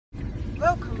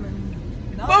Welcome and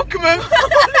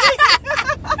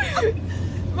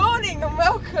morning and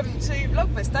welcome to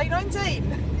Vlogmas Day 19.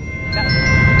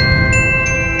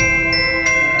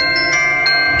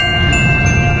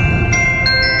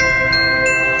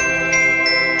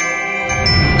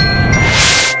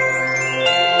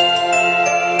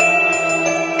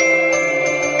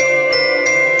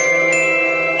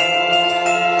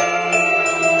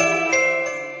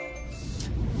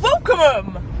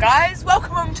 Welcome, guys.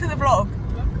 Welcome to the vlog.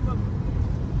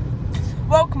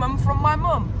 Welcome from my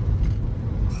mum.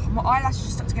 My eyelashes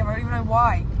are stuck together. I don't even know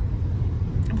why.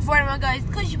 And before anyone goes,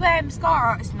 because you wear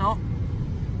mascara, it's not.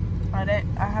 I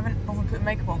haven't bothered putting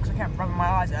makeup on because I kept rubbing my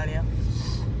eyes earlier.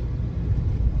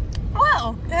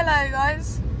 Well, hello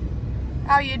guys.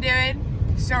 How are you doing?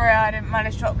 Sorry I didn't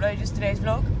manage to upload just today's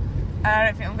vlog. And I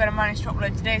don't think I'm going to manage to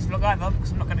upload today's vlog either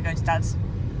because I'm not going to go to Dad's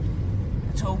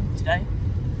at all today.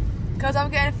 Because I'm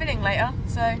getting a filling later,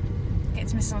 so I get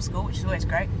to miss some school, which is always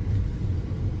great.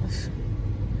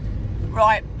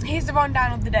 Right, here's the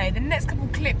rundown of the day. The next couple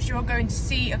of clips you're going to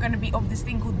see are going to be of this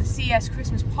thing called the CS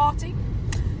Christmas Party.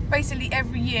 Basically,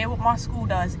 every year what my school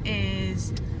does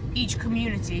is each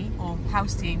community, or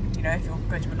house team, you know, if you're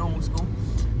going to a normal school,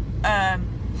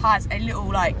 has a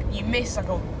little, like, you miss like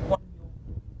a 1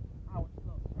 hour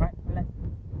slot, right, for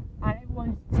lessons. And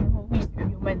everyone's in the hall, you sit with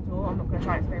your mentor. I'm not going to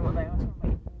try and explain what they are, so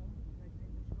I'm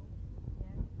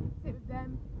sit with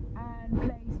them and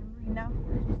play some really nice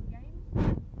Christmas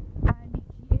games. And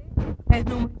each year there's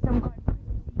normally some kind of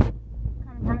Christmassy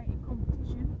kind of related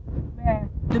competition where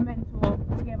the mentor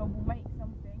together will make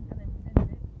something and then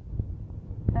present it.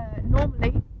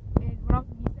 Normally, when I was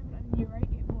in year 7 and year 8,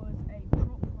 it was a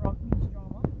prop for our community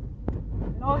drama.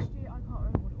 Last year I can't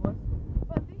remember what it was,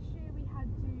 but this year we had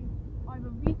to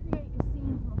either recreate a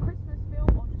scene from a Christmas film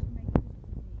or just make a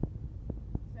Christmas scene.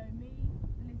 So me,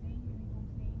 Lizzie, who we've all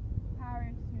seen,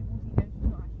 Paris, who we've all seen, though she's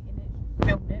not actually in it, she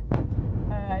filmed it.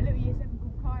 A little year 7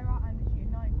 called Kyra and this year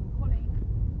 9 called Holly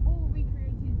all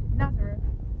recreated Nazareth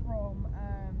from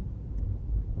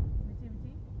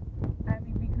Nativity, and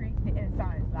we recreated it in a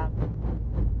science lab.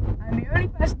 And the only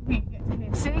person who you get to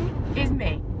hear sing is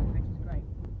me, which is great.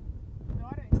 So I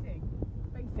don't sing.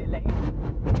 Basically,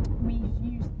 we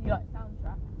used the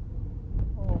soundtrack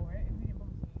for it if we didn't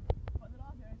bother singing. But the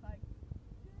last bit was like,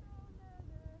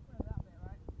 that bit,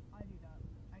 right? I do that,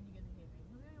 and you get to hear me.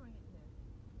 I'm the only one you get to hear.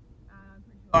 And I'm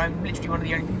pretty sure I'm literally one of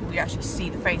the only people we actually see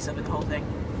the face of in the whole thing.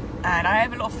 And I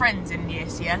have a lot of friends in year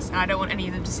CS, and I don't want any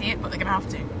of them to see it, but they're gonna have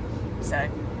to. So,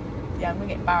 yeah, I'm gonna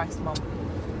get embarrassed, Mum.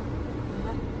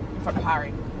 In front of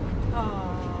Harry. Oh.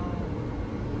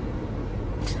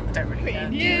 I don't really care.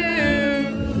 You,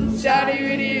 shawty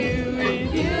with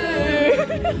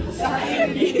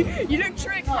you. You look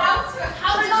tricky. How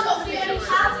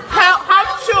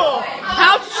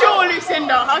sure,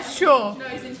 Lucinda? How sure?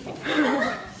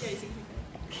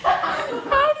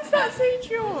 How does that say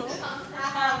sure?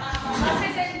 That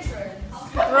says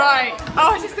entrance. Right.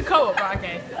 Oh, it's just the co-op, right?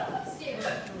 Okay.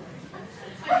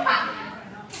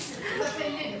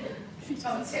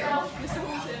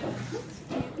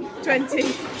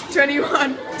 20,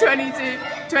 21, 22,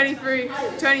 23,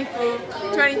 24,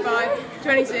 25,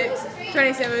 26,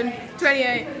 27,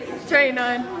 28,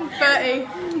 29, 30,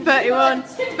 31,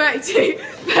 32,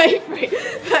 33,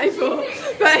 34,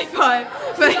 35,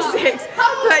 36,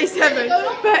 37,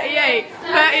 38,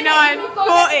 39,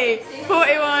 40,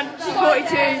 41,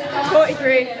 42,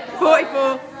 43,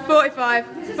 44, 45,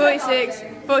 46,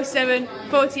 47,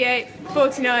 48,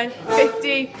 49,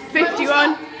 50,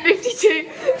 51, 52,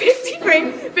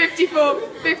 53, 54,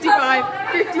 55,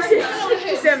 56,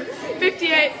 57,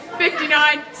 58,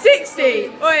 59, 60.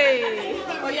 Oi!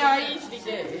 Oh yeah, I usually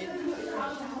do.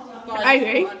 I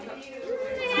agree.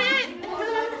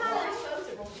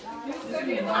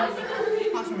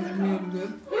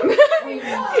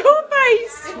 Your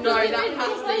face! No, that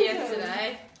pasta yesterday.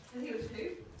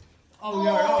 Oh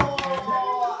no.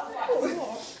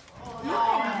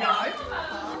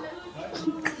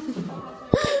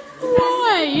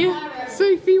 Why?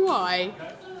 Sophie, why?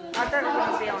 I don't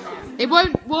want to be on it. It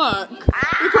won't work. Look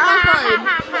at my phone.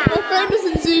 My phone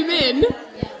doesn't zoom in.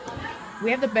 We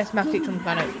have the best math teacher on the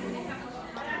planet.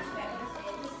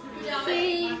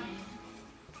 See?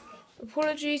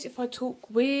 Apologies if I talk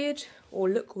weird or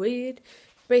look weird.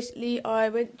 Basically, I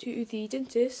went to the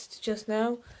dentist just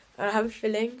now and I have a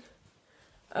filling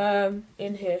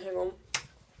in here. Hang on.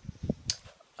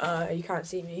 You can't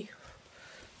see me.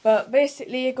 But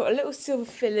basically, I got a little silver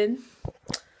filling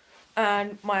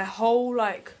and my whole,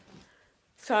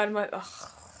 side of my...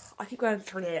 I keep going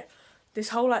through here. This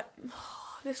whole,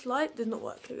 this light does not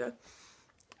work. Here we go.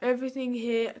 Everything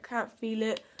here, I can't feel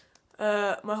it.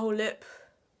 My whole lip.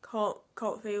 Can't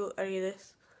feel any of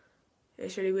this.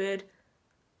 It's really weird.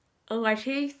 On my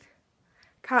teeth.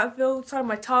 Can't feel the side of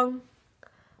my tongue.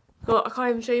 I can't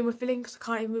even show you my feelings because I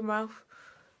can't even move my mouth.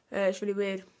 It's really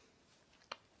weird.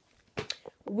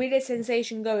 Weirdest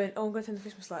sensation going. Oh, I'm going to turn the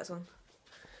Christmas lights on.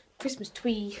 Christmas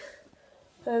twee.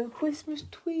 Oh, Christmas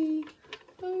twee.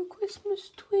 Oh,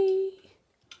 Christmas twee.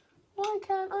 Why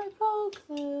can't I plug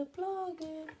the plug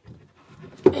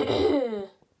in?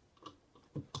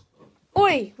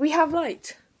 Oi, we have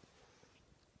light.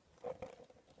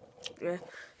 Yeah,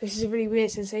 this is a really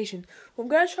weird sensation. What I'm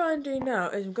going to try and do now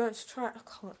is I'm going to try... I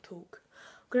can't talk.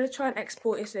 I'm going to try and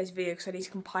export yesterday's video because I need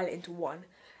to compile it into one.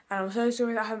 And I'm so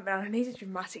sorry that I haven't been able to. I need to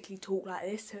dramatically talk like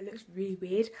this so it looks really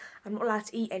weird. I'm not allowed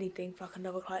to eat anything for like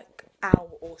another hour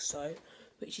or so,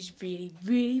 which is really,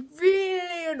 really,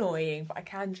 really annoying. But I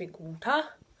can drink water.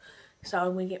 So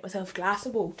I'm going to get myself a glass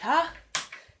of water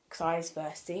because I was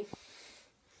thirsty.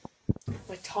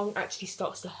 My tongue actually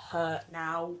starts to hurt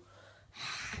now.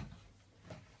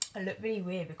 I look really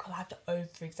weird because I have to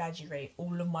over-exaggerate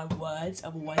all of my words,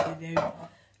 otherwise they don't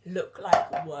look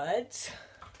like words.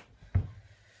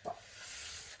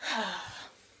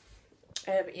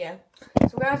 But yeah,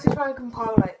 so we're going to have to try and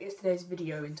compile like yesterday's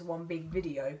video into one big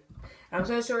video. And I'm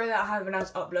so sorry that I haven't been able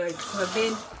to upload because I've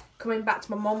been coming back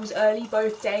to my mum's early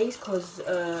both days because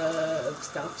of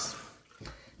stuffs.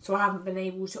 So I haven't been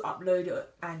able to upload it,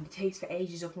 and it takes for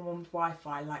ages off my mum's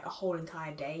Wi-Fi, like a whole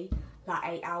entire day, like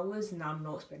 8 hours, and I'm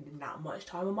not spending that much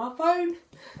time on my phone.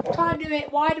 I'm trying to do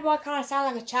it. Why do I kind of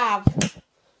sound like a chav?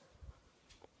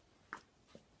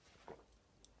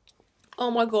 Oh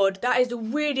my god, that is the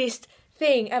weirdest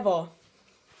thing ever.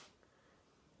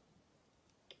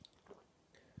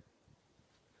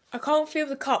 I can't feel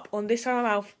the cup on this side of my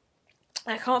mouth.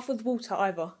 And I can't feel the water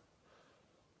either.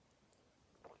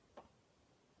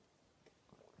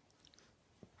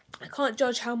 I can't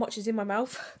judge how much is in my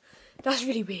mouth. That's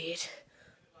really weird.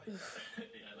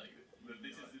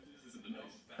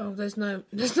 Oh, there's nothing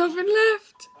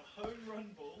left.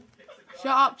 Shut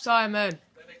up, Simon.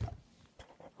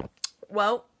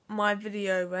 Well, my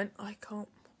video went. I can't.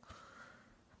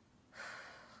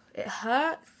 It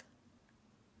hurts.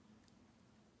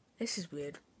 This is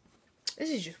weird. This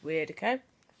is just weird, okay?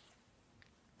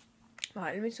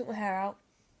 Right, let me sort my hair out.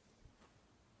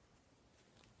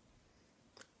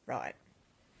 Right.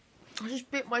 I just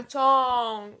bit my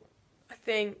tongue. I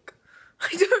think.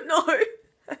 I don't know.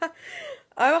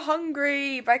 I'm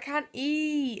hungry, but I can't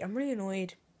eat. I'm really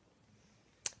annoyed.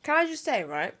 Can I just say,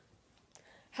 right?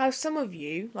 How some of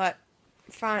you, like,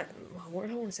 I don't want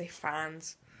to say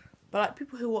fans, but like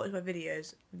people who watch my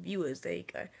videos, viewers, there you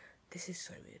go. This is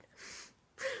so weird.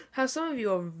 How some of you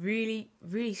are really,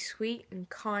 really sweet and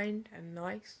kind and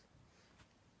nice.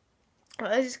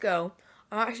 Like, there's this girl,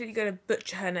 I'm actually going to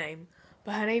butcher her name,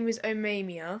 but her name is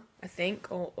Omamia, I think,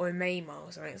 or Omaima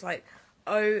or something. It's like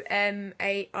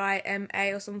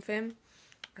Omaima or something.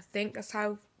 I think that's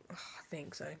how, I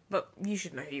think so, but you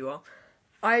should know who you are.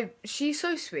 She's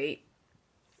so sweet.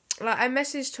 Like, I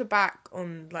messaged her back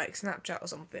on, like, Snapchat or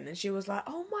something, and she was like,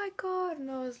 oh my god, and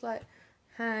I was like,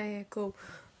 hey, cool.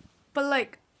 But,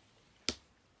 like,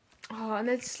 oh, and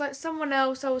there's, like, someone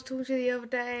else I was talking to the other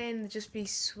day, and they'd just be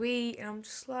sweet, and I'm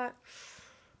just like,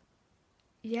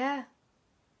 yeah.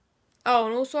 Oh,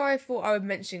 and also I thought I would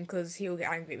mention, because he'll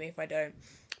get angry at me if I don't,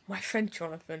 my friend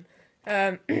Jonathan,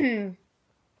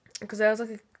 because there was, like,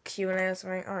 a Q&A or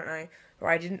something, I don't know, where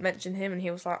I didn't mention him, and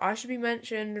he was like, I should be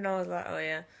mentioned, and I was like, oh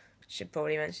yeah, should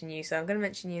probably mention you, so I'm going to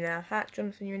mention you now.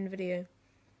 Jonathan, you're in the video.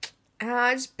 And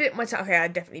I just bit my tongue. Okay, I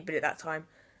definitely bit it that time.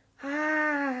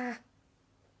 I'm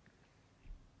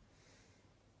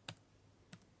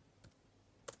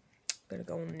going to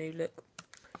go on a new look.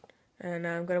 And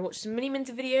I'm going to watch some Mini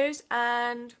Minter videos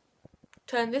and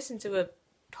turn this into a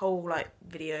whole, like,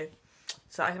 video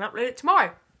so I can upload it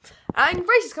tomorrow. And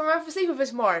Grace is coming around for sleepover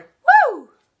tomorrow. Woo!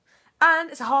 And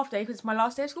it's a half day because it's my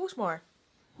last day of school tomorrow.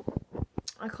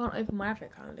 I can't open my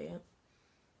advent calendar yet.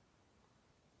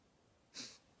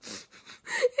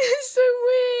 It's so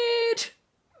weird.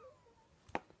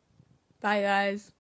 Bye, guys.